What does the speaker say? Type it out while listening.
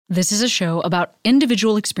This is a show about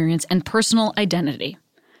individual experience and personal identity.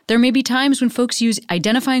 There may be times when folks use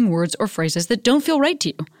identifying words or phrases that don't feel right to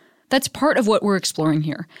you. That's part of what we're exploring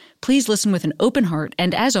here. Please listen with an open heart,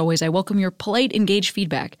 and as always, I welcome your polite, engaged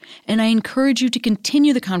feedback, and I encourage you to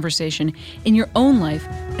continue the conversation in your own life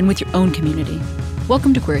and with your own community.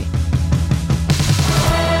 Welcome to Queery.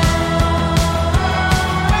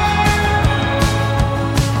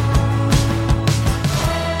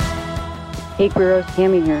 Hey Queeros,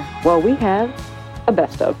 Tammy here. Well, we have a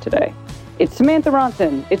best of today. It's Samantha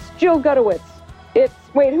Ronson. It's Jill Gutowitz.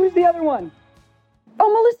 Wait, who's the other one?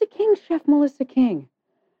 Oh, Melissa King, Chef Melissa King.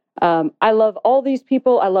 I love all these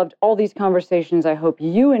people. I loved all these conversations. I hope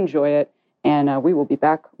you enjoy it. And we will be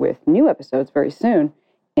back with new episodes very soon.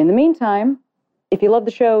 In the meantime, if you love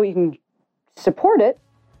the show, you can support it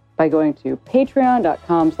by going to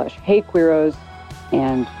patreon.com/heyqueeros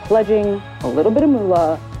and pledging a little bit of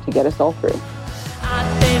moolah to get us all through.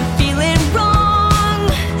 I've been feeling wrong,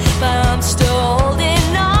 but I'm still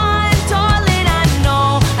holding on, darling.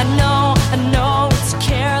 I know it's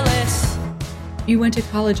careless. You went to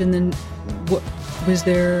college, and then was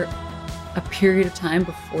there a period of time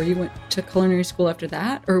before you went to culinary school after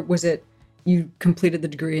that? Or was it you completed the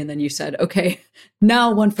degree and then you said, okay,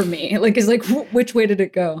 now one for me? Which way did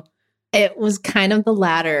it go? It was kind of the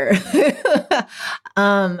latter.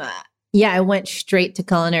 Yeah, I went straight to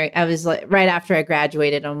culinary. I was like, right after I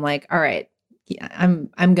graduated, I'm like, all right, yeah,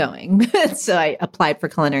 I'm going. So I applied for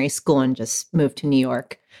culinary school and just moved to New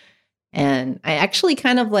York. And I actually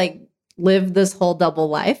kind of like lived this whole double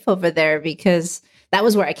life over there because that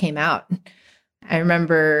was where I came out. I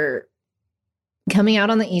remember coming out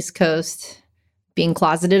on the East Coast, being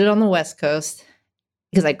closeted on the West Coast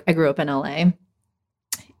because I grew up in LA.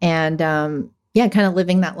 And kind of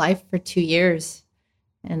living that life for 2 years.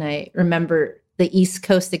 And I remember the East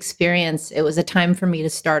Coast experience. It was a time for me to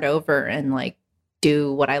start over and like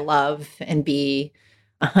do what I love and be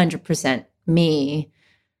 100% me.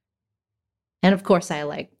 And of course, I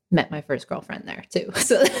like met my first girlfriend there too.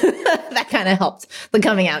 So that kind of helped the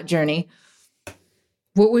coming out journey.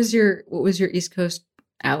 What was your East Coast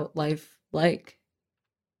out life like?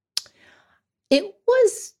 It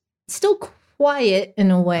was still quiet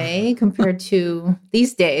in a way compared to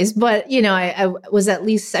these days. But, I was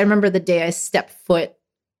I remember the day I stepped foot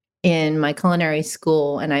in my culinary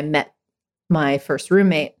school and I met my first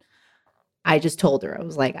roommate. I just told her, I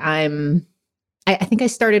was like, I think I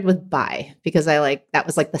started with bi because that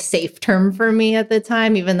was like the safe term for me at the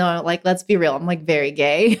time, even though let's be real, I'm like very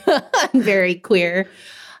gay, I'm very queer.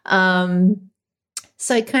 So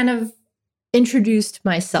I kind of introduced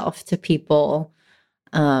myself to people,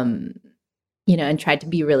 and tried to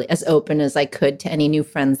be really as open as I could to any new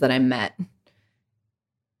friends that I met.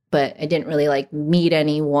 But I didn't really meet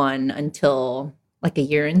anyone until a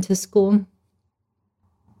year into school.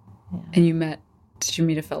 Yeah. And did you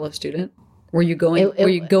meet a fellow student? Were you going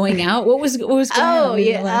going out? What was going on? Oh,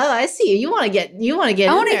 yeah. Oh, I see. You want to get I want to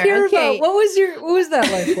hear okay. about what was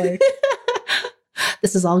that life like?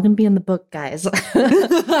 This is all going to be in the book, guys.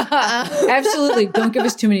 Absolutely. Don't give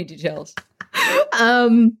us too many details.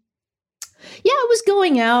 Yeah, I was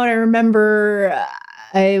going out. I remember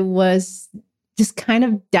I was just kind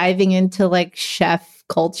of diving into chef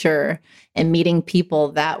culture and meeting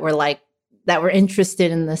people that were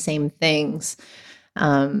interested in the same things,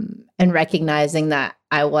 and recognizing that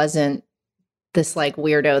I wasn't this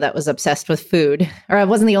weirdo that was obsessed with food, or I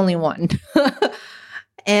wasn't the only one.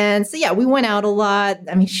 And so, yeah, we went out a lot.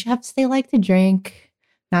 I mean, chefs, they like to drink.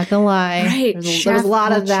 Not gonna lie. Right. There was a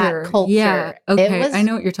lot of that culture. Yeah. Okay. I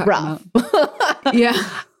know what you're talking about. Yeah.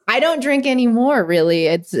 I don't drink anymore, really.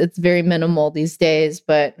 It's very minimal these days.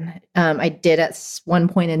 But I did at one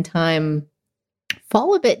point in time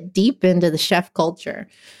fall a bit deep into the chef culture.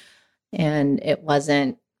 And it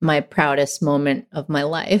wasn't my proudest moment of my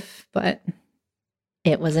life, but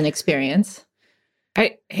it was an experience.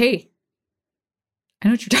 I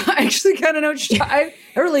know what you're talking. I actually kind of know what you're talking.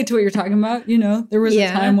 I relate to what you're talking about. There was a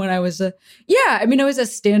time when I was I was a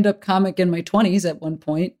stand-up comic in my 20s at one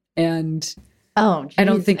point, and I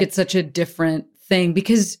don't think it's such a different thing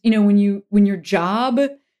because when your job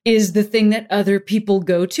is the thing that other people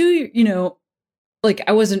go to,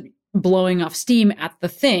 I wasn't blowing off steam at the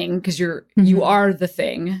thing because you are the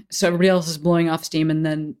thing, so everybody else is blowing off steam, and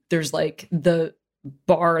then there's the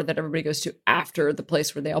bar that everybody goes to after the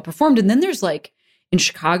place where they all performed, and then there's in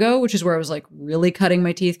Chicago, which is where I was really cutting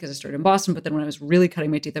my teeth because I started in Boston. But then when I was really cutting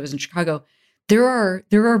my teeth, I was in Chicago. There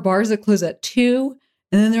are bars that close at 2,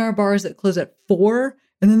 and then there are bars that close at 4,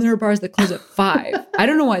 and then there are bars that close at 5. I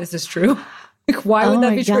don't know why this is true. Why would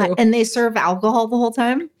that be true? And they serve alcohol the whole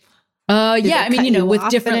time? Yeah, I mean, you know, with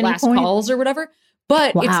different last calls or whatever.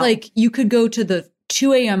 But it's like you could go to the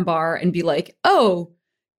 2 a.m. bar and be like, oh,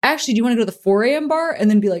 actually, do you want to go to the 4 a.m. bar? And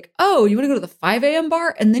then be like, oh, you want to go to the 5 a.m.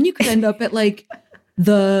 bar? And then you could end up at like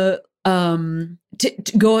the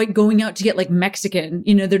going out to get like Mexican.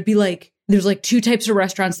 You know, there's like 2 types of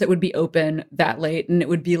restaurants that would be open that late, and it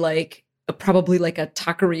would be like probably like a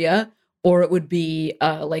taqueria, or it would be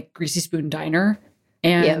like Greasy Spoon Diner,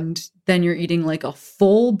 and then you're eating like a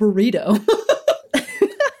full burrito.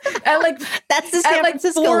 At like that's the San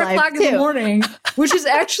Francisco 4 o'clock in the morning, which is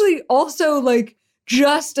actually also like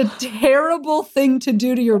just a terrible thing to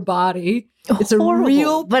do to your body. It's horrible, a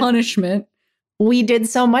real punishment. We did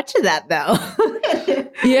so much of that though.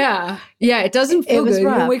 Yeah, it doesn't feel good.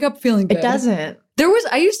 Rough. You don't wake up feeling good. It doesn't.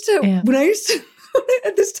 I used to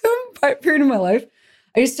at this period of my life,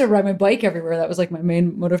 I used to ride my bike everywhere. That was like my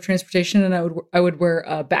main mode of transportation, and I would wear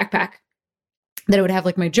a backpack that I would have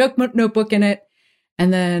like my joke notebook in it.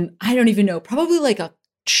 And then I don't even know, probably like a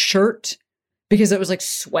shirt, because I was like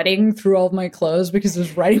sweating through all of my clothes because I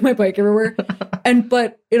was riding my bike everywhere.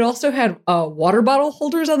 But it also had water bottle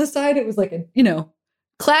holders on the side. It was like a, you know,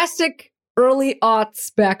 classic early aughts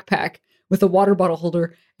backpack with a water bottle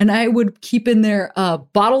holder. And I would keep in there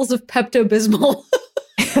bottles of Pepto-Bismol.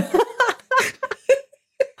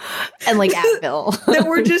 And like Advil that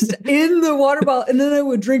were just in the water bottle, and then I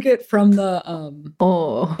would drink it from the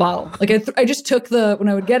bottle. Like I just took when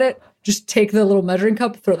I would get it, just take the little measuring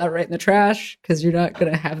cup, throw that right in the trash, because you're not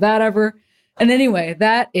going to have that ever. And anyway,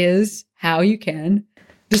 that is how you can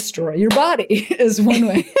destroy your body, is one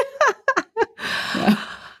way. Yeah.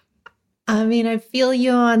 I mean, I feel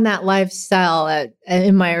you on that lifestyle.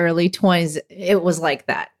 In my early 20s, it was like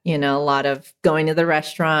that. You know, a lot of going to the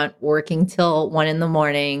restaurant, working till 1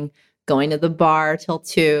 a.m, going to the bar till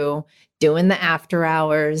 2, doing the after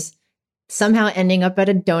hours, somehow ending up at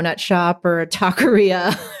a donut shop or a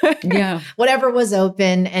taqueria, whatever was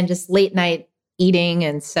open, and just late night eating.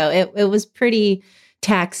 And so it was pretty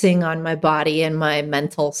taxing on my body and my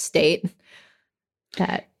mental state.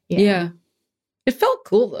 It felt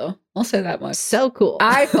cool though. I'll say that much. So cool.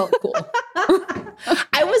 I felt cool.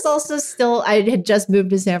 I was also I had just moved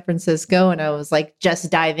to San Francisco, and I was like just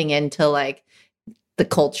diving into like the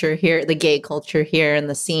culture here, the gay culture here, and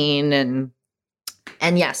the scene, and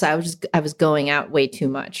yes, I was going out way too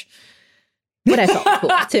much, but I felt cool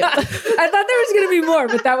too. I thought there was going to be more,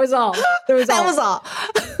 but that was all. That was all.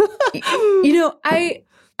 You know,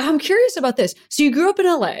 I'm curious about this. So you grew up in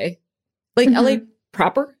LA, like LA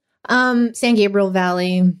proper? San Gabriel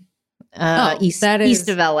Valley, east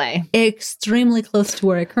of LA. Extremely close to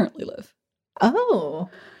where I currently live. Oh,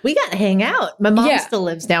 we got to hang out. My mom still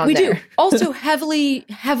lives down there. We do. Also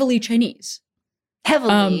heavily Chinese.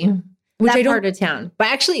 Heavily. Which that part of town. But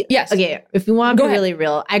actually, yes. Okay, if you want to be really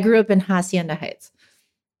real, I grew up in Hacienda Heights.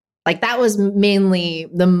 Like that was mainly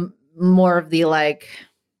the more of the like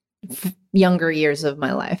younger years of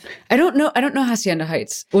my life. I don't know Hacienda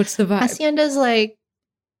Heights. What's the vibe? Hacienda's like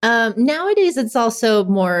nowadays it's also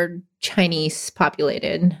more Chinese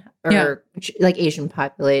populated or like Asian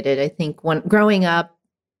populated. I think when growing up,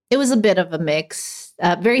 it was a bit of a mix,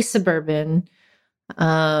 very suburban.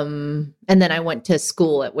 And then I went to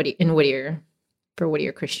school at Whittier for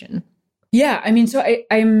Whittier Christian. Yeah. I mean, so I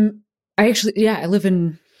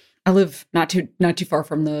live not too far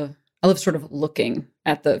from I live sort of looking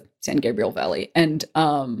at the San Gabriel Valley. And,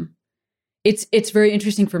 it's very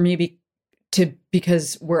interesting for me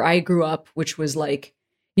because where I grew up, which was like,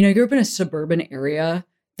 you know, I grew up in a suburban area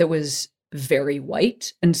that was very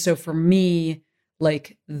white. And so for me,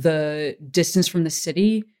 like the distance from the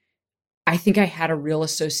city, I think I had a real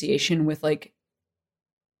association with like,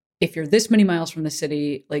 if you're this many miles from the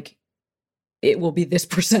city, like it will be this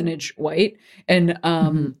percentage white. And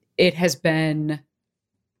it has been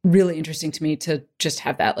really interesting to me to just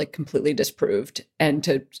have that like completely disproved and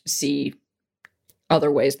to see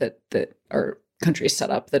other ways that our country is set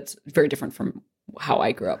up that's very different from how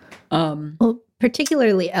I grew up. Well,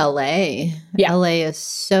 particularly LA. Yeah. LA is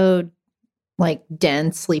so like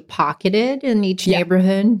densely pocketed in each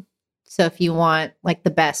neighborhood. So if you want like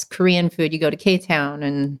the best Korean food, you go to K-Town,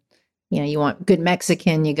 and you know, you want good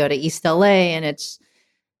Mexican, you go to East LA, and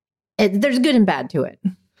there's good and bad to it.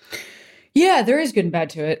 Yeah, there is good and bad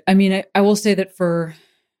to it. I mean, I will say that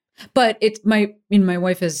but it's my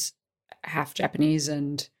wife is half Japanese,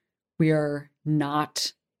 and we are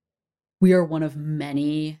one of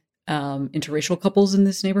many interracial couples in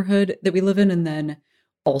this neighborhood that we live in. And then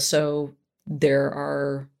also there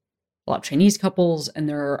are a lot of Chinese couples, and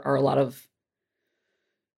there are a lot of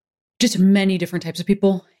just many different types of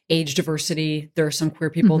people. age diversity. There are some queer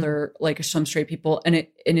people, there are like some straight people. And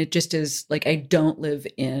it just is like, I don't live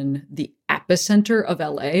in the epicenter of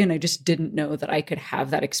LA. And I just didn't know that I could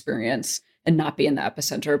have that experience and not be in the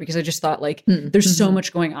epicenter, because I just thought like there's so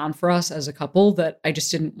much going on for us as a couple that I just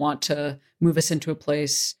didn't want to move us into a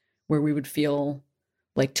place where we would feel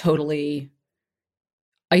like totally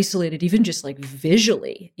isolated, even just like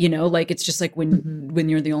visually, you know, like it's just like when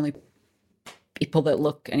you're the only people that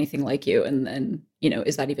look anything like you, and then, you know,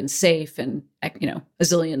 is that even safe? And, you know, a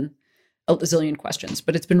zillion questions.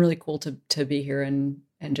 But it's been really cool to be here and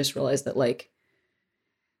just realize that like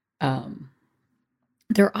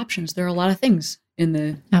there are options. There are a lot of things in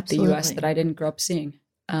the US that I didn't grow up seeing.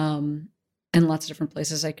 And lots of different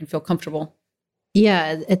places I can feel comfortable.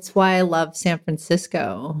 Yeah, it's why I love San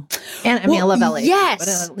Francisco. And I mean, I love LA. Yes.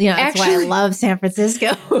 But, that's why I love San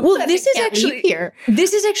Francisco. Well, this is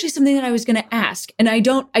actually something that I was going to ask. And I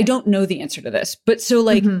don't know the answer to this. But so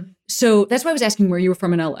like, so that's why I was asking where you were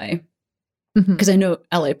from in LA. Because I know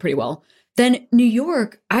LA pretty well. Then New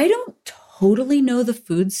York, I don't totally know the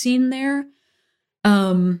food scene there.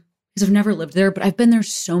 Because I've never lived there, but I've been there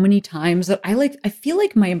so many times that I feel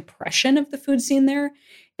like my impression of the food scene there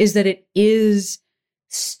is that it is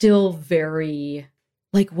still very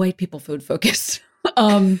like white people food focused.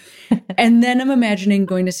 And then I'm imagining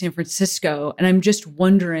going to San Francisco, and I'm just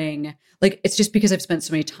wondering, like, it's just because I've spent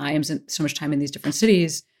so much time in these different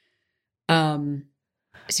cities. San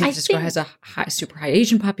Francisco has a super high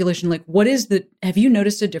Asian population. Like, have you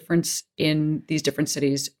noticed a difference in these different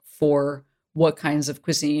cities for what kinds of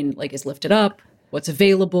cuisine like is lifted up, what's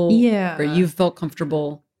available, or you've felt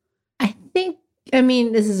comfortable? I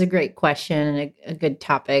mean, this is a great question and a good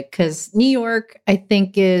topic, because New York, I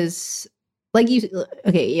think, is like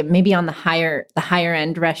maybe on the higher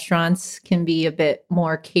end restaurants can be a bit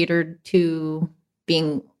more catered to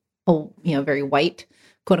being, very white,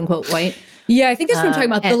 quote unquote white. Yeah, I think that's what I'm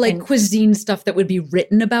talking about. The cuisine stuff that would be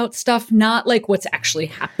written about stuff, not like what's actually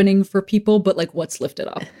happening for people, but like what's lifted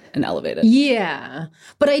up and elevated. Yeah.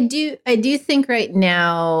 But I do think right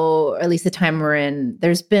now, or at least the time we're in,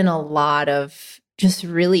 there's been a lot of just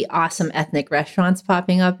really awesome ethnic restaurants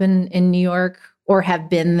popping up in New York, or have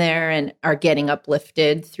been there and are getting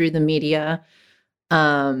uplifted through the media.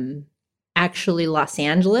 Actually, Los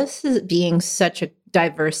Angeles is being such a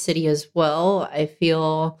diverse city as well. I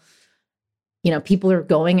feel, people are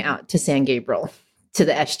going out to San Gabriel, to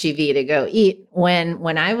the SGV to go eat.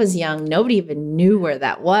 When I was young, nobody even knew where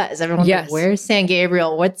that was. Everyone was like, where's San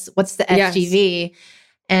Gabriel? What's the SGV? Yes.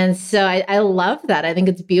 And so I love that. I think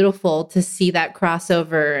it's beautiful to see that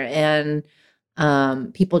crossover,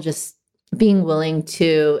 and people just being willing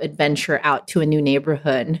to adventure out to a new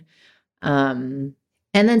neighborhood. And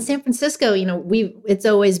then San Francisco, it's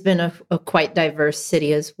always been a quite diverse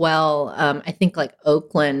city as well. I think like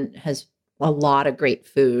Oakland has a lot of great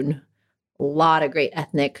food, a lot of great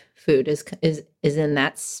ethnic food is in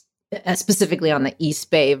that, specifically on the East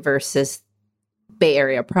Bay versus Bay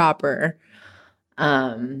Area proper.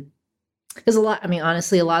 Because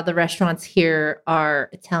honestly, a lot of the restaurants here are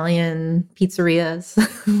Italian pizzerias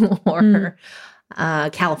or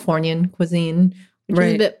Californian cuisine, which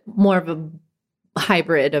is a bit more of a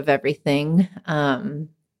hybrid of everything.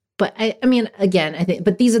 But I think,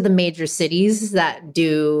 but these are the major cities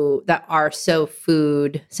that are so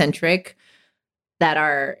food centric, that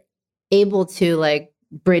are able to like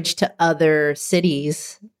bridge to other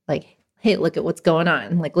cities. Like, hey, look at what's going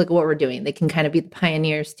on. Like, look at what we're doing. They can kind of be the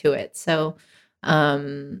pioneers to it. So,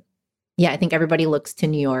 I think everybody looks to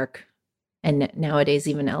New York, and nowadays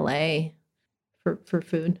even LA for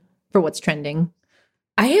food, for what's trending.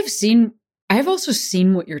 I've also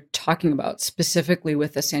seen what you're talking about specifically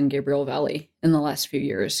with the San Gabriel Valley in the last few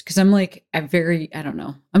years. Cause I'm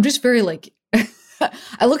just very like,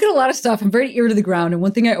 I look at a lot of stuff. I'm very ear to the ground. And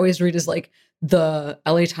one thing I always read is like the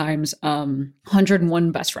LA Times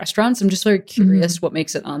 101 best restaurants. I'm just very curious what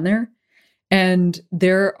makes it on there. And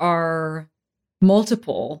there are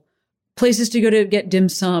multiple places to go to get dim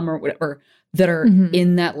sum or whatever that are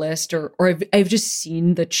in that list, or I've just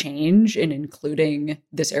seen the change in including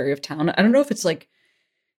this area of town. I don't know if it's like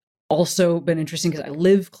also been interesting because I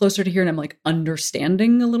live closer to here, and I'm like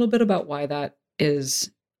understanding a little bit about why that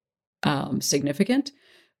is significant.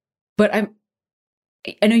 But I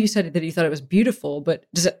know you said that you thought it was beautiful, but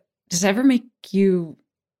does it ever make you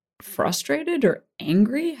frustrated or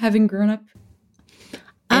angry having grown up?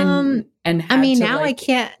 I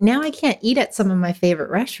can't eat at some of my favorite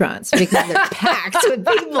restaurants because they're packed with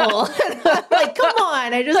people. Like, come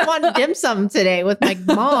on, I just want dim sum today with my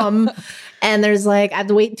mom. And there's like, I have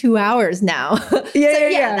to wait 2 hours now.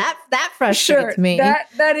 Yeah. That frustrates me.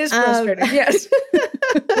 That is frustrating. Yes.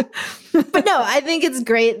 But no, I think it's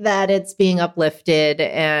great that it's being uplifted.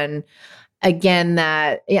 And again,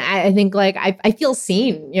 that I think like I feel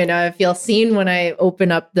seen, I feel seen when I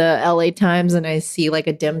open up the LA Times and I see like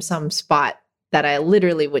a dim sum spot that I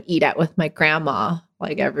literally would eat at with my grandma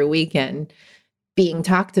like every weekend being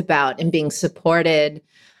talked about and being supported.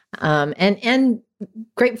 And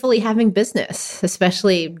gratefully having business,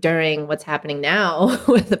 especially during what's happening now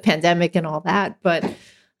with the pandemic and all that. But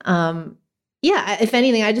if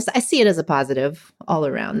anything, I see it as a positive all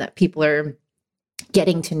around that people are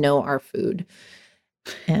getting to know our food.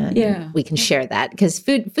 And we can share that because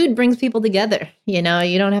food brings people together. You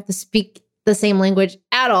don't have to speak the same language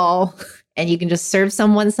at all. And you can just serve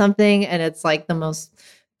someone something and it's like the most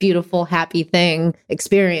beautiful, happy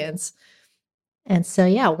experience. And so,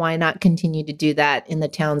 why not continue to do that in the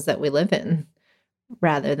towns that we live in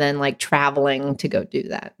rather than like traveling to go do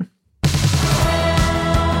that?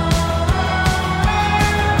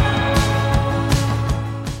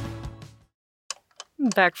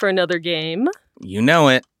 Back for another game. You know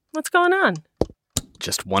it. What's going on?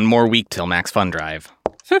 Just one more week till Max Fun Drive.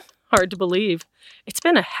 Hard to believe. It's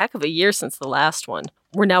been a heck of a year since the last one.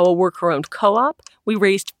 We're now a worker-owned co-op. We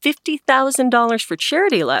raised $50,000 for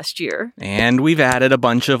charity last year. And we've added a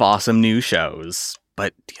bunch of awesome new shows.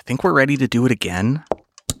 But do you think we're ready to do it again?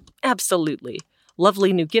 Absolutely.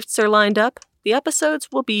 Lovely new gifts are lined up. The episodes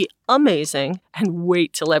will be amazing. And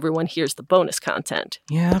wait till everyone hears the bonus content.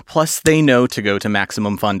 Yeah, plus they know to go to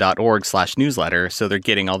MaximumFun.org/newsletter, so they're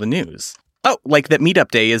getting all the news. Oh, like that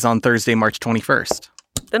meetup day is on Thursday, March 21st.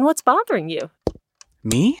 Then what's bothering you?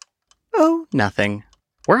 Me? Oh, nothing.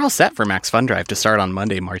 We're all set for Max Fun Drive to start on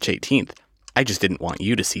Monday, March 18th. I just didn't want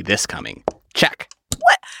you to see this coming. Check.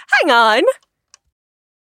 What? Hang on.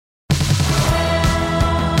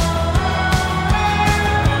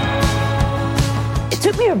 It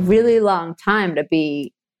took me a really long time to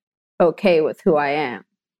be okay with who I am.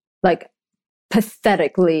 Like,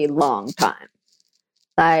 pathetically long time.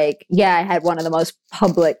 Like, I had one of the most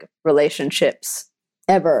public relationships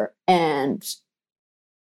ever, and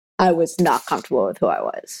I was not comfortable with who I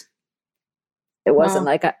was. It wasn't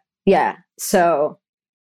so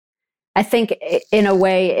I think in a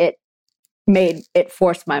way it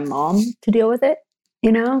forced my mom to deal with it,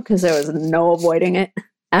 because there was no avoiding it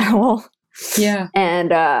at all. Yeah.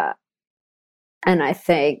 And I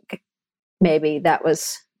think maybe that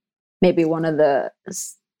was one of the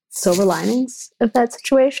silver linings of that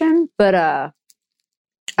situation. But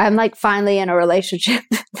I'm like finally in a relationship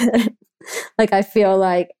that, like, I feel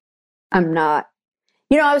like I'm not,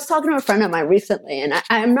 I was talking to a friend of mine recently, and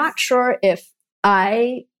I'm not sure if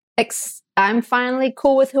I'm finally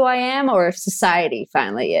cool with who I am or if society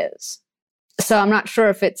finally is. So I'm not sure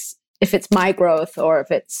if it's my growth or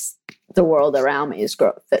if it's the world around me's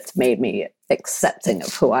growth that's made me accepting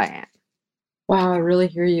of who I am. Wow, I really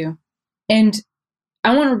hear you. And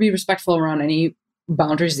I want to be respectful around any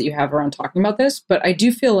boundaries that you have around talking about this, but I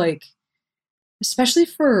do feel like, especially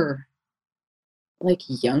for like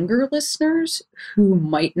younger listeners who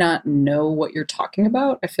might not know what you're talking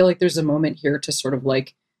about, I feel like there's a moment here to sort of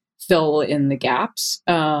like fill in the gaps,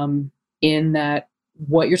 in that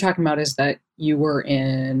what you're talking about is that you were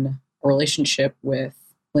in a relationship with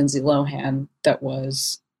Lindsay Lohan that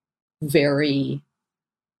was very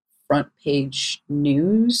front page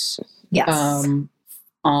news. Yes.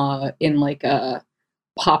 In like a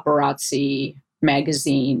paparazzi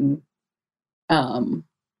magazine,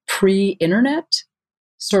 pre-internet,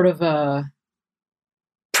 sort of a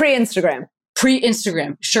pre-Instagram.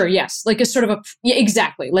 Sure, yes, like a sort of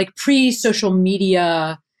exactly, like pre-social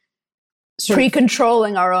media,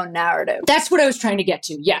 pre-controlling our own narrative. That's what I was trying to get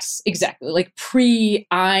to. Yes, exactly. Like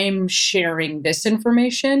I'm sharing this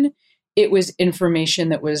information. It was information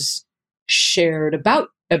that was shared about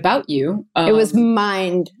you. It was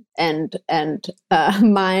mined and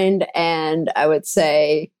I would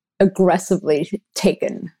say aggressively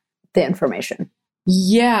taken the information.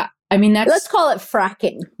 Yeah. I mean, let's call it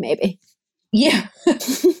fracking, maybe. Yeah.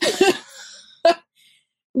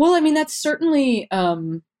 Well, I mean, that's certainly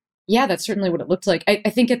what it looked like. I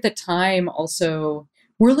think at the time also,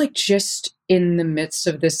 we're like just in the midst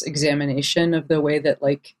of this examination of the way that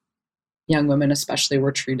like young women especially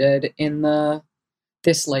were treated in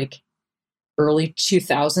this like early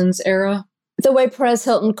 2000s era. The way Perez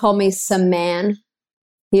Hilton called me Saman,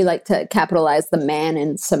 he liked to capitalize the man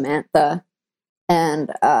in Samantha.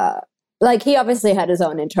 And like he obviously had his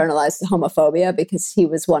own internalized homophobia because he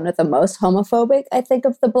was one of the most homophobic, I think,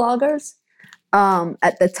 of the bloggers.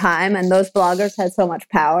 at the time, and those bloggers had so much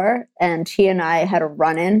power, and he and I had a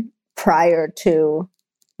run-in prior to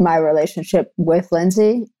my relationship with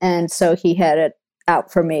Lindsay, and so he had it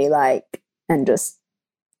out for me, like, and just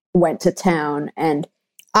went to town. And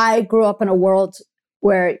I grew up in a world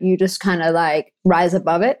where you just kind of like rise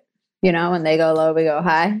above it, you know, when they go low, we go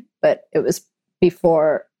high. But it was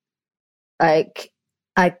before, like,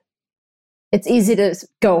 it's easy to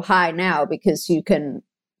go high now because you can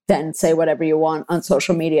then say whatever you want on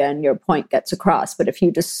social media and your point gets across. But if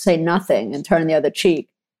you just say nothing and turn the other cheek,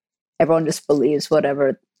 everyone just believes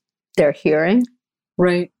whatever they're hearing.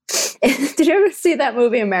 Right. Did you ever see that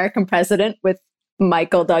movie American President with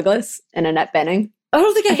Michael Douglas and Annette Bening? I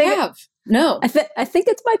don't think I have. No. I think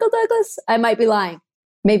it's Michael Douglas. I might be lying.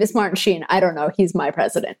 Maybe it's Martin Sheen. I don't know. He's my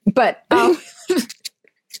president. But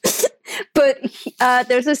but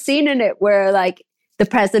there's a scene in it where like the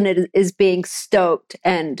president is being stoked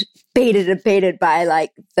and baited by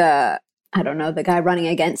like the guy running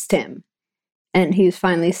against him. And he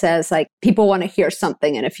finally says, like, people want to hear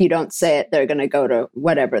something. And if you don't say it, they're going to go to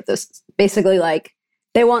whatever this, basically like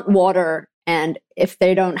they want water. And if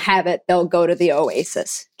they don't have it, they'll go to the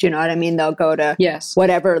oasis. Do you know what I mean? They'll go to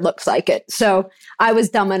whatever looks like it. So I was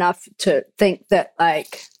dumb enough to think that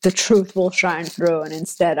like the truth will shine through. And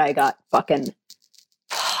instead I got fucking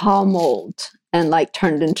pummeled and like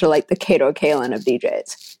turned into like the Kato Kalin of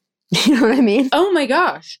DJs. You know what I mean? Oh my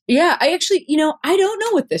gosh. Yeah. I actually, I don't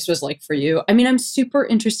know what this was like for you. I mean, I'm super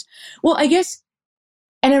interested. Well, I guess,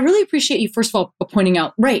 and I really appreciate you, first of all, pointing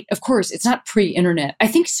out, right, of course, it's not pre-internet. I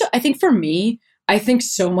think so. I think for me, I think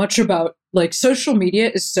so much about like social media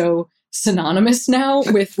is so synonymous now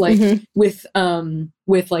with like, with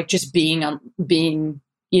like just being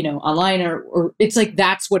online or it's like,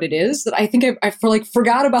 that's what it is, that I think I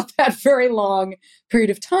forgot about that very long period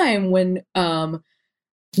of time when blogs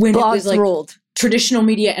it was like ruled. Traditional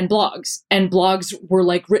media and blogs were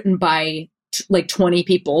like written by like 20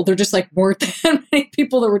 people. There just like weren't that many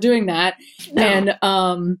people that were doing that.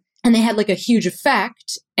 No. And they had like a huge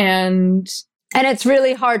effect. And it's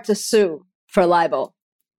really hard to sue for libel,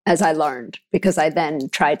 as I learned, because I then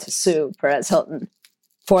tried to sue Perez Hilton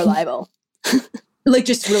for libel. Like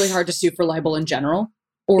just really hard to sue for libel in general.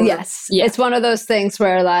 Or, yes. Yeah. It's one of those things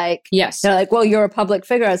where like, they're like, well, you're a public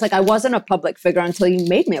figure. I was like, I wasn't a public figure until you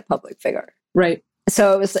made me a public figure. Right.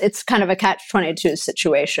 So it's kind of a catch-22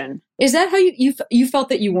 situation. Is that how you felt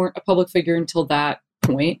that you weren't a public figure until that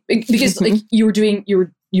point? Because like you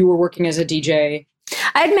were working as a DJ.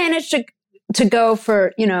 I had managed to go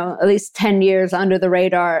for, at least 10 years under the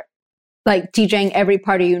radar, like DJing every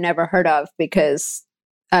party you never heard of, because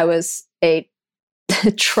I was a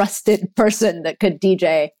trusted person that could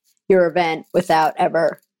DJ your event without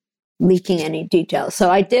ever leaking any details. So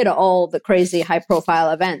I did all the crazy high profile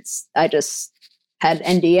events. I just had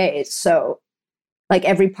NDAs. So like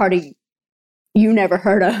every party you never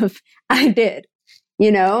heard of, I did.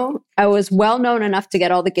 I was well known enough to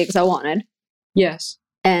get all the gigs I wanted. Yes.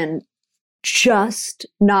 And just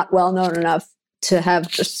not well known enough to have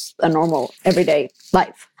just a normal everyday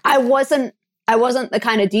life. I wasn't the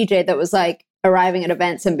kind of DJ that was like arriving at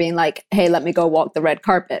events and being like, hey, let me go walk the red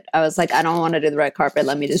carpet. I was like, I don't want to do the red carpet.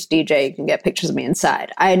 Let me just DJ. You can get pictures of me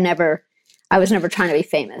inside. I was never trying to be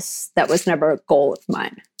famous. That was never a goal of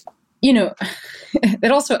mine.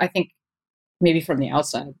 It also, I think, maybe from the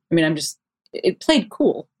outside, I mean, it played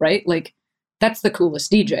cool, right? Like, that's the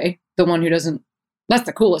coolest DJ. The one who doesn't, that's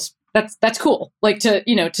the coolest. That's cool. Like to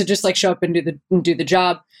just like show up and do the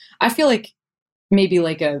job. I feel like maybe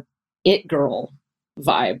like a it girl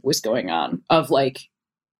vibe was going on of like,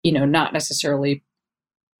 not necessarily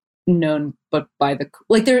known, but by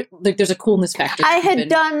there's a coolness factor. I had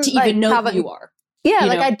done to even know who you are. Yeah,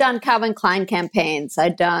 like I'd done Calvin Klein campaigns.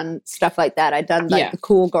 I'd done stuff like that. I'd done like the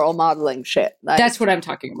cool girl modeling shit. Like, that's what I'm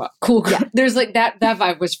talking about. Cool girl. Yeah. There's like that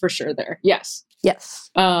vibe was for sure there. Yes. Yes.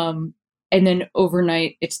 And then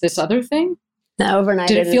overnight, it's this other thing. No, overnight.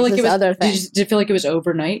 Did it feel like it was other thing? Did it feel like it was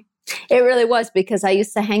overnight? It really was, because I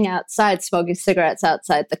used to hang outside smoking cigarettes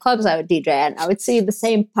outside the clubs I would DJ at, and I would see the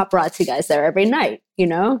same paparazzi guys there every night,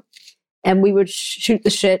 and we would shoot the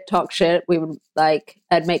shit, talk shit. We would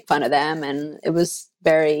I'd make fun of them, and it was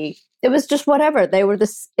just whatever. They were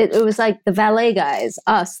it was like the valet guys,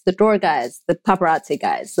 us, the door guys, the paparazzi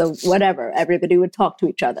guys, the whatever. Everybody would talk to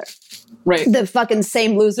each other. Right. The fucking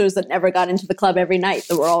same losers that never got into the club every night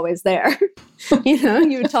that were always there.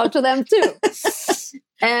 You would talk to them too.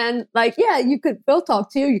 And they'll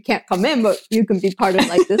talk to you. You can't come in, but you can be part of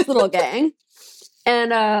like this little gang.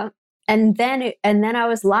 And then I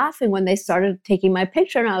was laughing when they started taking my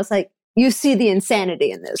picture, and I was like, you see the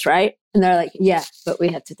insanity in this, right? And they're like, yeah, but we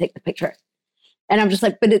had to take the picture. And I'm just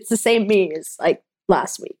like, but it's the same me as like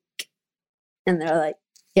last week. And they're like,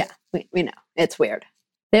 yeah, we know. It's weird.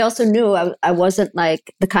 They also knew I wasn't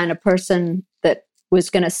like the kind of person that was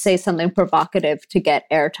going to say something provocative to get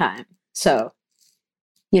airtime. So,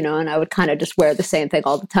 you know, and I would kind of just wear the same thing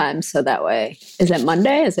all the time. So that way, is it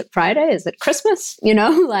Monday? Is it Friday? Is it Christmas? You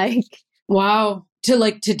know, like. Wow. To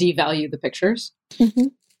devalue the pictures? Mm-hmm.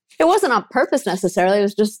 It wasn't on purpose necessarily. It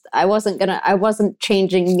was just, I wasn't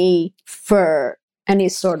changing me for any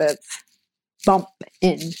sort of bump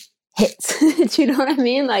in hits. Do you know what I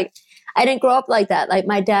mean? Like, I didn't grow up like that. Like,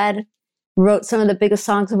 my dad wrote some of the biggest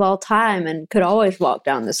songs of all time and could always walk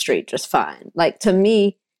down the street just fine. Like, to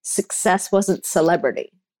me, success wasn't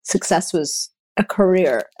celebrity. Success was a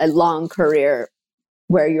career, a long career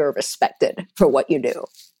where you're respected for what you do.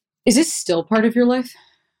 Is this still part of your life?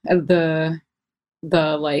 The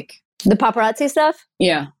paparazzi stuff?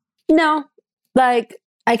 Yeah. No. Like,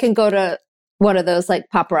 I can go to one of those like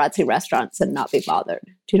paparazzi restaurants and not be bothered.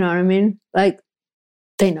 Do you know what I mean? Like,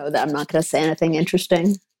 they know that I'm not going to say anything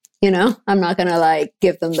interesting. You know, I'm not going to like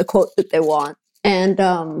give them the quote that they want. And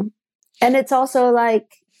it's also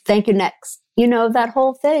like, thank you, next. You know, that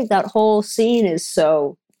whole thing, that whole scene is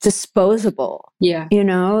so disposable. Yeah. You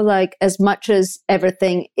know, like, as much as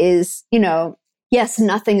everything is, you know, yes,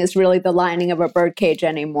 nothing is really the lining of a birdcage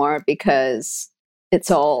anymore because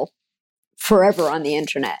it's all forever on the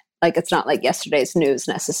internet. Like, it's not like yesterday's news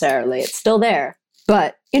necessarily. It's still there.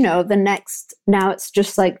 But, you know, now it's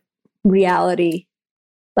just like reality.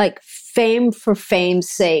 Like, fame for fame's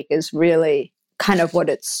sake is really kind of what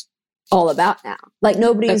it's all about now. Like,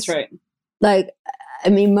 nobody's. That's right. Like, I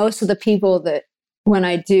mean, most of the people that when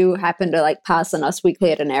I do happen to like pass on Us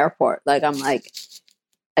Weekly at an airport, like, I'm like,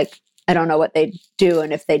 I don't know what they do.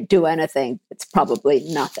 And if they do anything, it's probably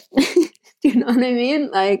nothing. Do you know what I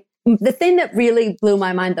mean? Like, the thing that really blew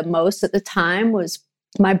my mind the most at the time was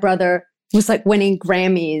my brother was like winning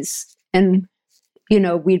Grammys, and, you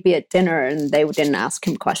know, we'd be at dinner and they didn't ask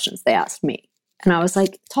him questions. They asked me. And I was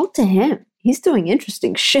like, talk to him. He's doing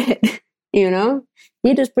interesting shit. You know,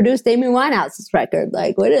 he just produced Amy Winehouse's record.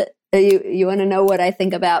 Like, you want to know what I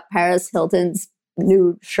think about Paris Hilton's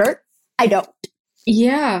new shirt? I don't.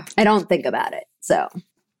 Yeah. I don't think about it. So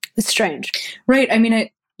it's strange. Right. I mean,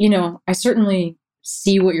 I certainly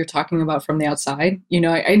see what you're talking about from the outside. You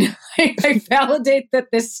know, I validate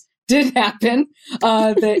that this did happen.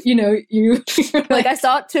 That, you know, you like, I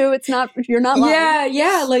saw it too. You're not lying.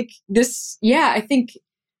 Yeah. Like this. Yeah. I think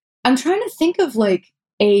I'm trying to think of like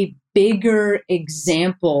a bigger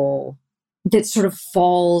example that sort of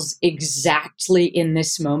falls exactly in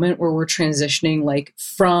this moment where we're transitioning like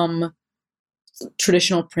from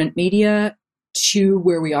traditional print media to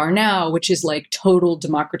where we are now, which is like total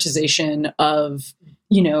democratization of,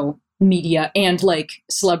 you know, media and like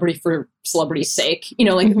celebrity for celebrity's sake, you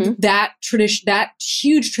know, like that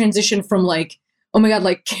huge transition from like, oh my God,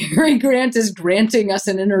 like Cary Grant is granting us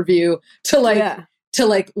an interview to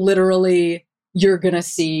like literally you're going to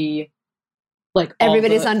see like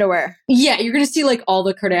everybody's underwear. Yeah. You're going to see like all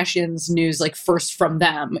the Kardashians news, like first from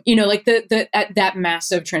them, you know, like that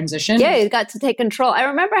massive transition. Yeah. You got to take control. I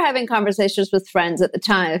remember having conversations with friends at the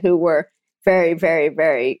time who were very, very,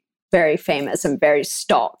 very, very famous and very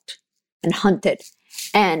stalked and hunted.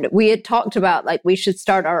 And we had talked about like, we should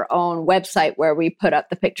start our own website where we put up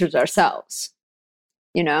the pictures ourselves,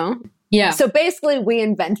 you know? Yeah. So basically we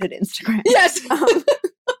invented Instagram. Yes.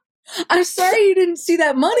 I'm sorry you didn't see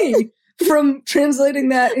that money from translating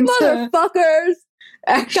that into... Motherfuckers!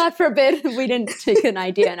 God forbid we didn't take an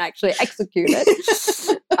idea and actually execute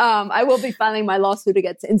it. I will be filing my lawsuit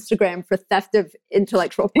against Instagram for theft of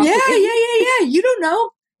intellectual property. Yeah. You don't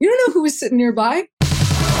know. You don't know who was sitting nearby.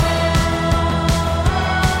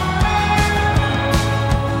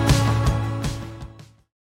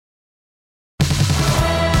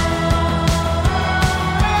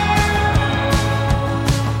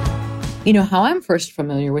 You know, how I'm first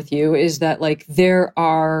familiar with you is that, like, there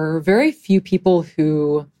are very few people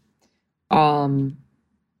who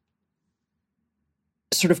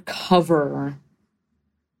sort of cover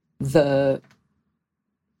the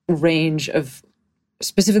range of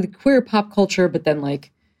specifically queer pop culture, but then,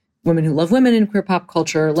 like, women who love women in queer pop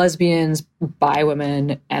culture, lesbians, bi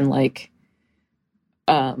women, and, like,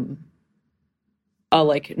 a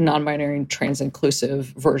like non-binary and trans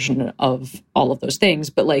inclusive version of all of those things,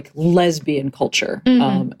 but like lesbian culture.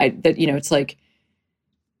 It's like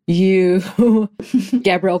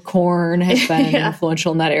Gabrielle Korn has been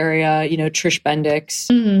influential in that area, you know, Trish Bendix.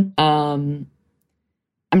 I'm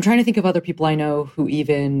trying to think of other people I know who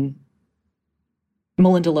even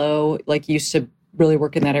Melinda Lowe, like, used to really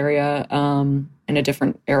work in that area, in a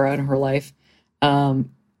different era in her life. But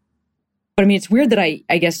I mean, it's weird that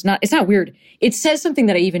I guess not. It's not weird. It says something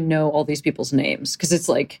that I even know all these people's names, because it's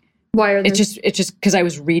like, why are it's just because I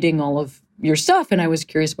was reading all of your stuff and I was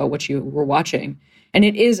curious about what you were watching. And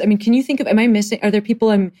it is, I mean, can you think of, am I missing, are there people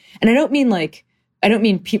and I don't mean,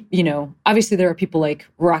 obviously there are people like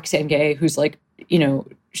Roxane Gay, who's like,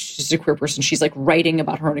 she's a queer person. She's like writing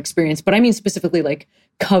about her own experience. But I mean specifically like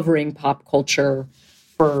covering pop culture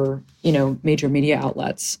for, major media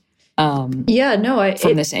outlets. From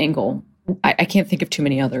this angle. I can't think of too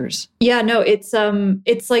many others. Yeah, no, it's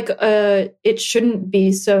like it shouldn't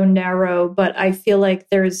be so narrow, but I feel like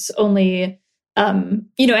there's only and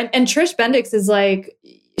Trish Bendix is like,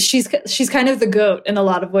 she's kind of the GOAT in a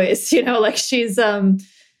lot of ways, like she's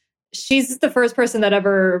the first person that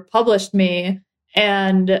ever published me.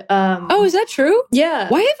 And is that true? Yeah.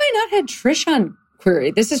 Why have I not had Trish on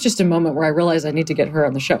Queery? This is just a moment where I realize I need to get her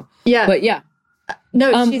on the show. Yeah. But yeah.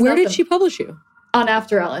 No, where did she publish you? On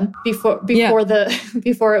After Ellen before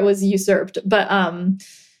before it was usurped. But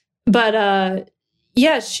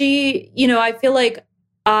she, I feel like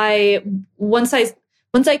once I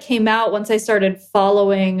came out, once I started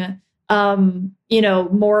following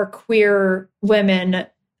more queer women,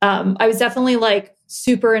 I was definitely like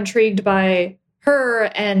super intrigued by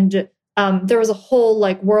her, and there was a whole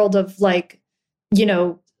like world of like,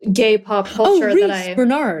 gay pop culture. Oh, Reese that I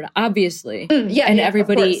Bernard, obviously.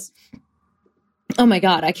 Everybody. Oh my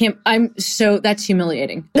God, that's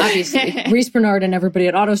humiliating. Obviously, Reese Bernard and everybody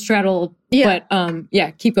at Autostraddle. Yeah. But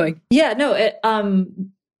keep going. Yeah, no,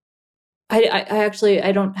 I actually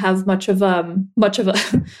don't have much of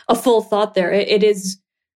a full thought there. It is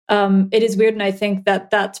weird, and I think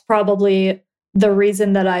that's probably the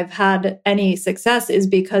reason that I've had any success is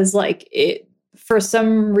because like it, for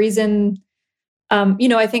some reason,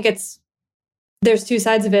 I think there's two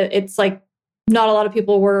sides of it. It's like not a lot of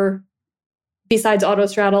people were, besides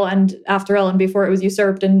Autostraddle and After Ellen before it was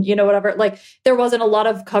usurped and, whatever, like there wasn't a lot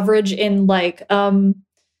of coverage in like Glamour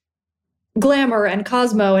and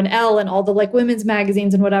Cosmo and Elle and all the like women's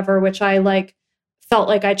magazines and whatever, which I like felt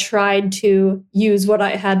like I tried to use what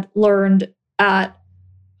I had learned at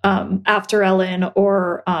After Ellen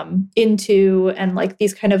or Into and like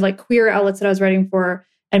these kind of like queer outlets that I was writing for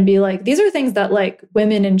and be like, these are things that like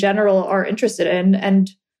women in general are interested in, and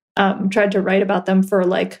tried to write about them for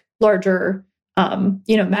like larger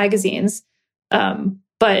magazines.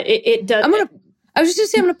 But it does. I was just going to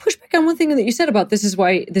say, I'm going to push back on one thing that you said about this is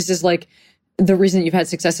why this is like the reason that you've had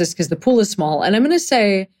success is because the pool is small. And I'm going to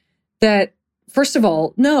say that, first of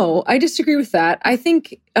all, no, I disagree with that. I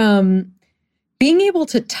think being able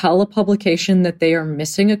to tell a publication that they are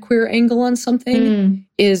missing a queer angle on something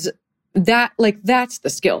is that, like, that's the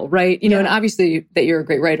skill, right? And obviously that you're a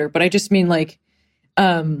great writer, but I just mean like,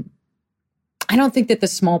 I don't think that the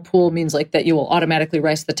small pool means like that you will automatically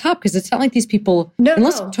rise to the top, because it's not like these people,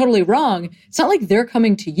 unless I'm totally wrong, it's not like they're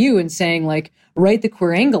coming to you and saying like, write the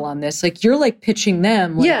queer angle on this. Like you're like pitching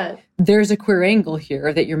them. Like, there's a queer angle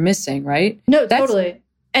here that you're missing, right? No, totally.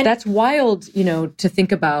 And that's wild, to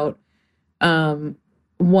think about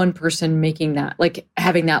one person making that, like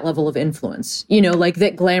having that level of influence, like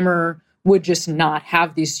that Glamour would just not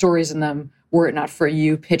have these stories in them were it not for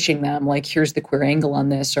you pitching them. Like, here's the queer angle on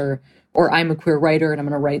this, or I'm a queer writer and I'm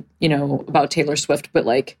going to write, about Taylor Swift, but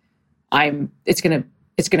like it's going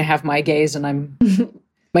to have my gaze, and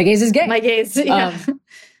my gaze is gay. My gaze. Yeah.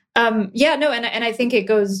 And I think it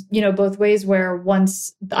goes, both ways, where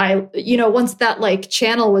once that like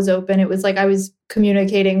channel was open, it was like, I was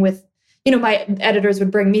communicating with, my editors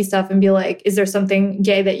would bring me stuff and be like, is there something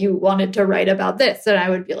gay that you wanted to write about this? And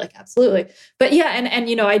I would be like, absolutely. But yeah.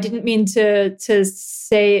 And I didn't mean to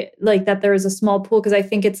say like that there is a small pool, because I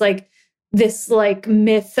think it's like this like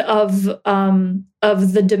myth of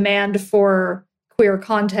the demand for queer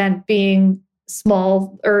content being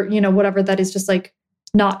small, or, whatever, that is just like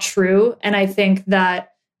not true. And I think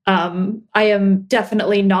that I am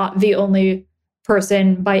definitely not the only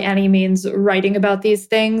person by any means writing about these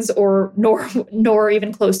things, or nor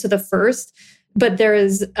even close to the first. But there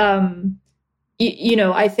is,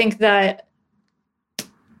 I think that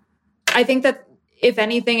if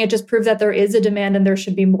anything, it just proves that there is a demand and there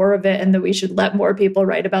should be more of it, and that we should let more people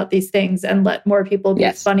write about these things and let more people be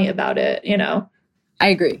funny about it, I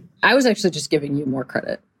agree. I was actually just giving you more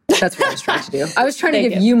credit. That's what I was trying to do. I was trying to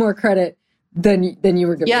give you more credit than you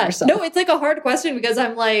were giving yourself. No, it's like a hard question, because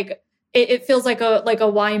I'm like, it feels like a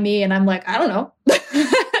why me? And I'm like, I don't know.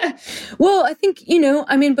 Well, I think,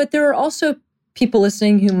 but there are also people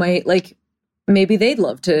listening who might like, maybe they'd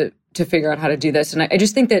love to figure out how to do this. And I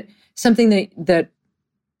just think that something that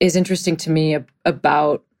is interesting to me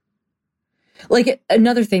about, like,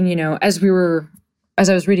 another thing, as we were as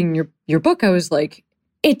I was reading your book, I was like,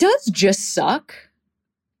 it does just suck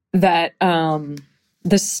that the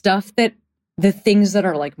things that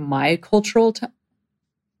are like my cultural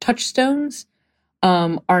touchstones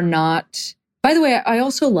are not. By the way, I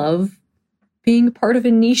also love being part of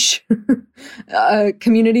a niche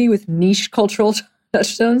community with niche cultural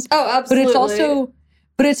touchstones. Oh, absolutely.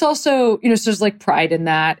 But it's also, so there's like pride in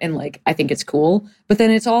that, and like I think it's cool. But then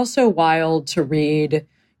it's also wild to read,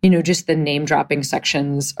 just the name dropping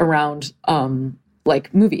sections around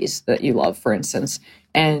like movies that you love, for instance,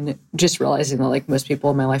 and just realizing that like most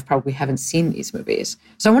people in my life probably haven't seen these movies.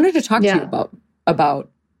 So I wanted to talk to you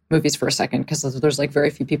about movies for a second, because there's like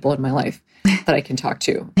very few people in my life that I can talk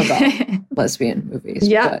to about lesbian movies.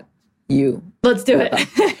 Yeah. But let's do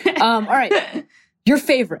it. All right. Your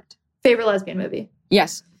favorite lesbian movie.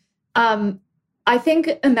 Yes. I think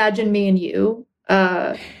Imagine Me and You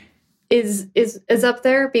is up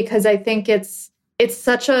there, because I think it's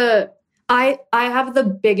such a I have the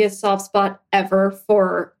biggest soft spot ever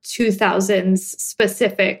for 2000s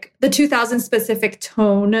specific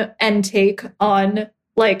tone and take on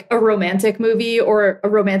like a romantic movie or a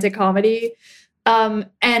romantic comedy.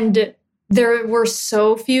 And there were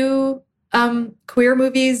so few queer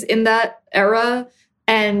movies in that era.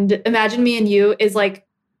 And Imagine Me and You is like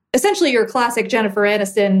essentially your classic Jennifer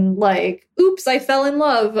Aniston, like, oops, I fell in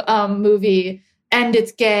love movie. And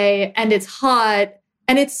it's gay and it's hot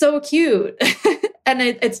and it's so cute. And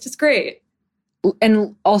it's just great.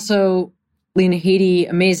 And also Lena Headey,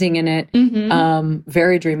 amazing in it. Mm-hmm.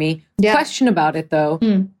 Very dreamy. Yeah. Question about it though.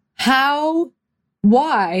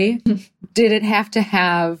 Why did it have to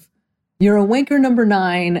have You're a Wanker number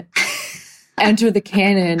 9 enter the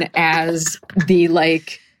canon as the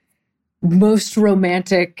like most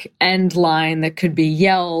romantic end line that could be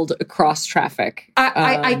yelled across traffic?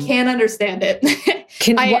 I can't understand it.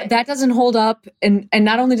 That doesn't hold up, and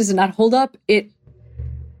not only does it not hold up, it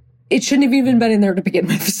shouldn't have even been in there to begin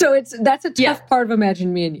with. So that's a tough part of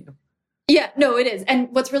Imagine Me and You. Yeah, no, it is. And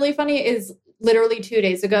what's really funny is literally 2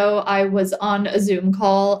 days ago, I was on a Zoom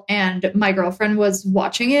call and my girlfriend was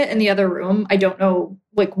watching it in the other room. I don't know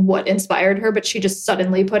like what inspired her, but she just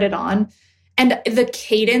suddenly put it on. And the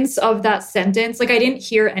cadence of that sentence, like I didn't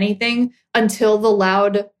hear anything until the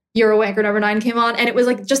loud You're a Wanker number 9 came on. And it was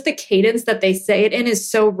like just the cadence that they say it in is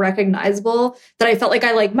so recognizable that I felt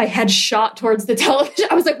like my head shot towards the television.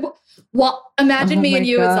 I was like, what? Imagine Me and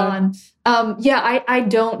You is on. I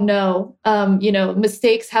don't know.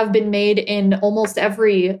 Mistakes have been made in almost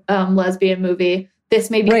every lesbian movie. This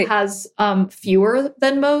maybe has fewer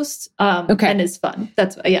than most and is fun.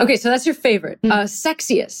 That's Okay, so that's your favorite.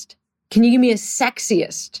 Sexiest. Can you give me a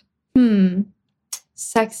sexiest?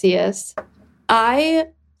 Sexiest. I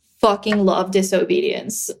fucking love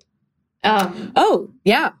Disobedience.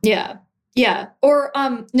 Yeah. Or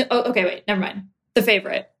okay, wait, never mind. The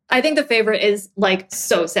Favorite. I think The Favorite is like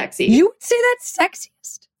so sexy. You would say that's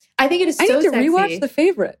sexiest? I think it is so sexy. I need to rewatch The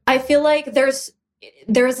Favorite. I feel like there's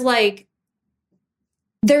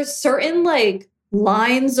certain like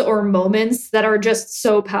lines or moments that are just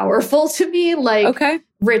so powerful to me. Like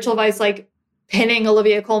Rachel Weisz like pinning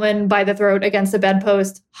Olivia Colman by the throat against a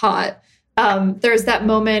bedpost, hot. There's that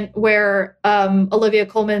moment where Olivia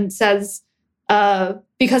Colman says,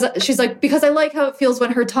 because I like how it feels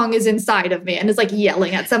when her tongue is inside of me, and is like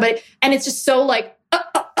yelling at somebody, and it's just so like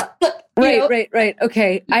right.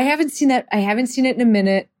 Okay, I haven't seen that. I haven't seen it in a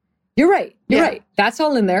minute. You're right. You're right. That's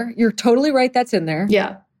all in there. You're totally right. That's in there.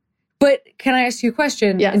 Yeah. But can I ask you a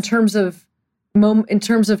question? Yes. In terms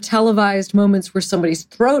of televised moments where somebody's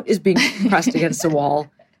throat is being pressed against a wall,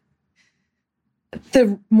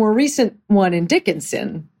 the more recent one in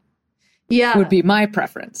Dickinson would be my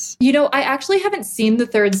preference. I actually haven't seen the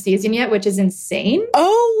 3rd season yet, which is insane.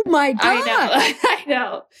 Oh my God. I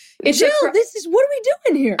know. Jill, what are we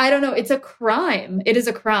doing here? I don't know. It's a crime. It is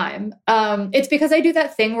a crime. It's because I do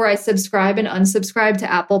that thing where I subscribe and unsubscribe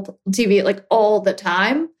to Apple TV like all the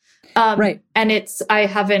time. Right. And I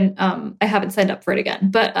haven't signed up for it again.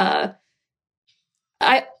 But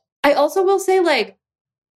I also will say, like,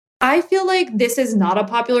 I feel like this is not a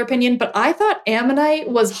popular opinion, but I thought Ammonite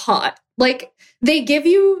was hot. Like, they give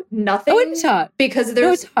you nothing. Oh, it's hot. Because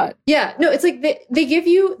there's it's hot. Yeah. No, it's like they give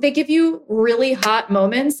you really hot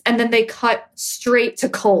moments, and then they cut straight to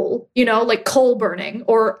coal, like coal burning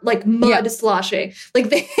or like mud sloshing. Like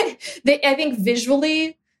they I think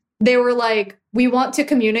visually they were like, we want to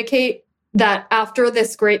communicate that after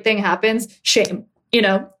this great thing happens, shame,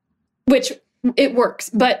 which it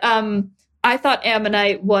works. But I thought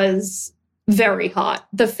Ammonite was very hot.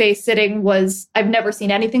 The face sitting was, I've never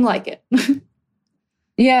seen anything like it.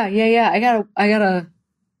 Yeah. I gotta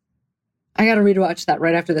I gotta rewatch that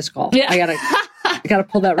right after this call. Yeah. I gotta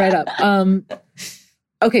pull that right up.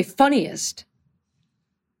 Okay, funniest.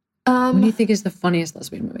 What do you think is the funniest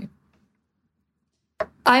lesbian movie?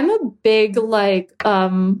 I'm a big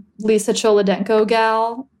Lisa Cholodenko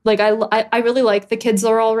gal. Like I really like The Kids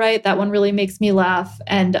Are All Right. That one really makes me laugh.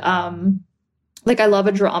 And I love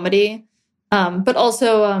a dramedy. But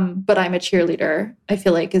also But I'm a Cheerleader, I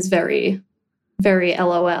feel like is very, very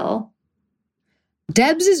LOL.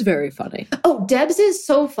 Debs is very funny. Oh, Debs is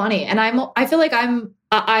so funny. And I feel like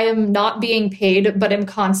I am not being paid, but am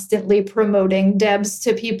constantly promoting Debs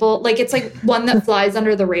to people. Like it's like one that flies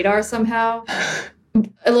under the radar somehow.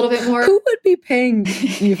 A little bit more. Who would be paying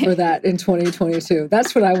you for that in 2022?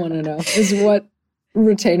 That's what I want to know. Is what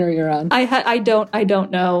retainer you're on? I don't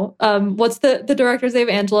know. What's the director's name?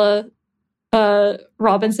 Angela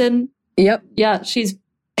Robinson. Yep. Yeah, she's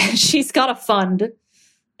got a fund,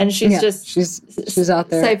 and she's out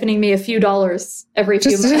there siphoning me a few dollars every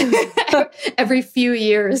few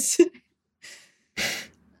years.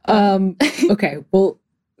 Okay. Well,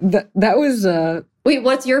 that was. Wait,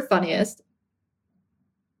 what's your funniest?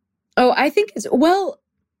 Oh, I think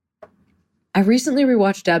I recently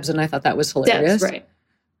rewatched Debs and I thought that was hilarious. Debs, right.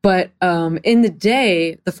 But in the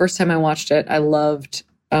day, the first time I watched it, I loved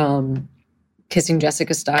Kissing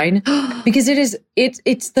Jessica Stein because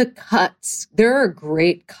it's the cuts. There are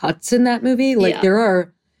great cuts in that movie. Like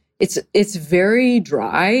it's very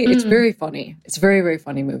dry. It's very funny. It's a very, very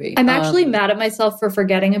funny movie. I'm actually mad at myself for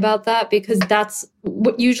forgetting about that because that's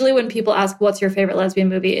usually when people ask, what's your favorite lesbian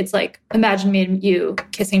movie? It's like, Imagine Me and You,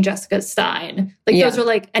 Kissing Jessica Stein. Like those are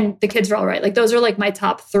like, and The Kids Are All Right. Like those are like my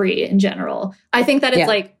top 3 in general. I think that it's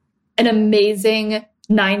like an amazing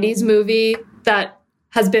 90s movie that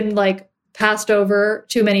has been like passed over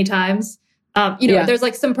too many times. There's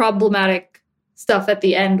like some problematic stuff at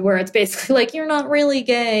the end where it's basically like you're not really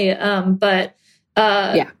gay,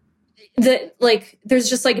 there's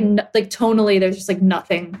just like tonally there's just like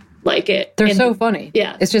nothing like it. They're so funny.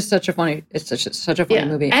 Yeah, it's just such a funny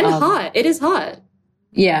movie and hot. It is hot.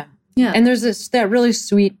 Yeah. And there's that really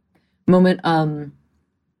sweet moment on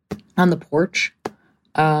the porch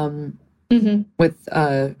with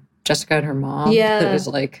Jessica and her mom. Yeah, that was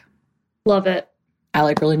like, love it. I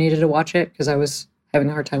like really needed to watch it because I was having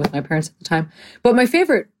a hard time with my parents at the time. But my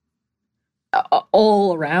favorite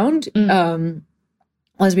all around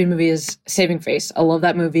lesbian movie is Saving Face. I love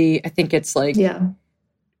that movie. I think it's like,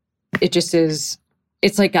 it just is,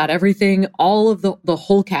 it's like got everything. All of the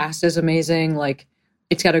whole cast is amazing. Like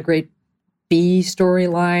it's got a great B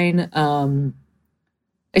storyline.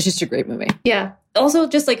 It's just a great movie. Yeah. Also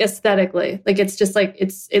just like aesthetically, like it's just like,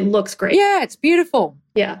 it looks great. Yeah. It's beautiful.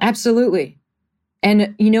 Yeah, absolutely.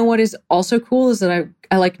 And you know what is also cool is that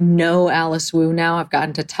I like know Alice Wu now. I've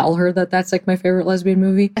gotten to tell her that that's like my favorite lesbian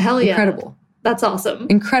movie. Hell yeah. Incredible. That's awesome.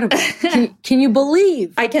 Incredible. Can you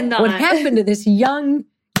believe I cannot. What happened to this young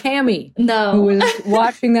Cammy No. who was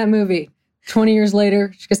watching that movie 20 years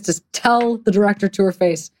later? She gets to tell the director to her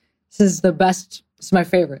face, this is the best, it's my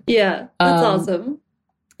favorite. Yeah, that's awesome.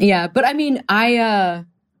 Yeah, but I mean, and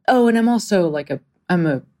I'm also like I'm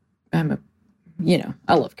a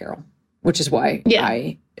I love Carol. Which is why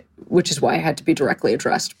I had to be directly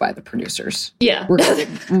addressed by the producers. Yeah.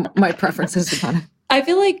 Regarding my preferences upon it. I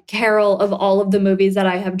feel like Carol, of all of the movies that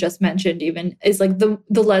I have just mentioned even, is like the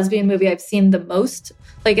lesbian movie I've seen the most.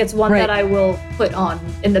 Like it's one that I will put on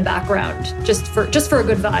in the background just for a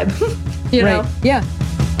good vibe. you know? Yeah.